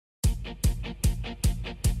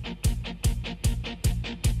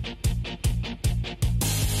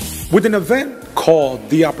With an event called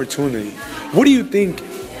The Opportunity, what do you think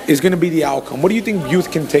is going to be the outcome? What do you think youth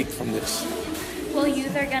can take from this? Well,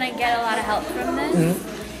 youth are going to get a lot of help from this.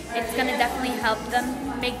 It's going to definitely help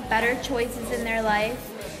them make better choices in their life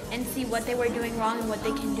and see what they were doing wrong and what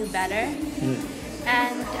they can do better.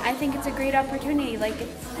 And I think it's a great opportunity, like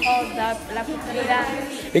it's called La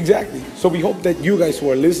Oportunidad. Exactly. So we hope that you guys who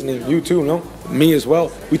are listening, you too, no? Me as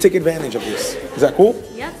well, we take advantage of this. Is that cool?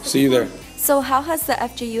 Yep. See you there. So how has the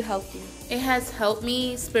FJU helped you? It has helped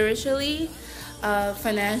me spiritually,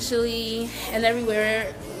 financially, and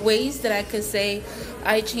everywhere, ways that I could say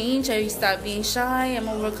I changed, I stopped being shy, I'm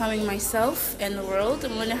overcoming myself and the world,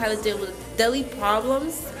 I'm learning how to deal with daily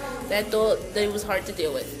problems that I thought that it was hard to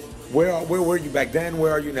deal with. Where were you back then?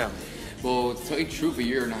 Where are you now? Well, to tell you the truth, a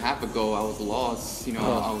year and a half ago, I was lost.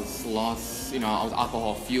 I was lost. I was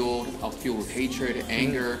alcohol fueled. I was fueled with hatred,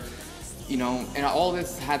 anger. And all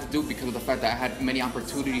this had to do because of the fact that I had many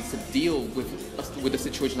opportunities to deal with the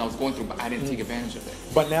situation I was going through, but I didn't take advantage of it.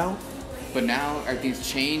 But now everything's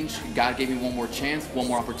changed. God gave me one more chance, one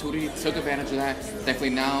more opportunity. Took advantage of that. Thankfully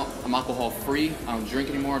now I'm alcohol free. I don't drink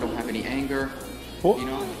anymore. I don't have any anger. Cool.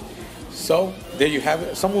 So there you have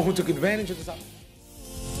it. Someone who took advantage of this opportunity.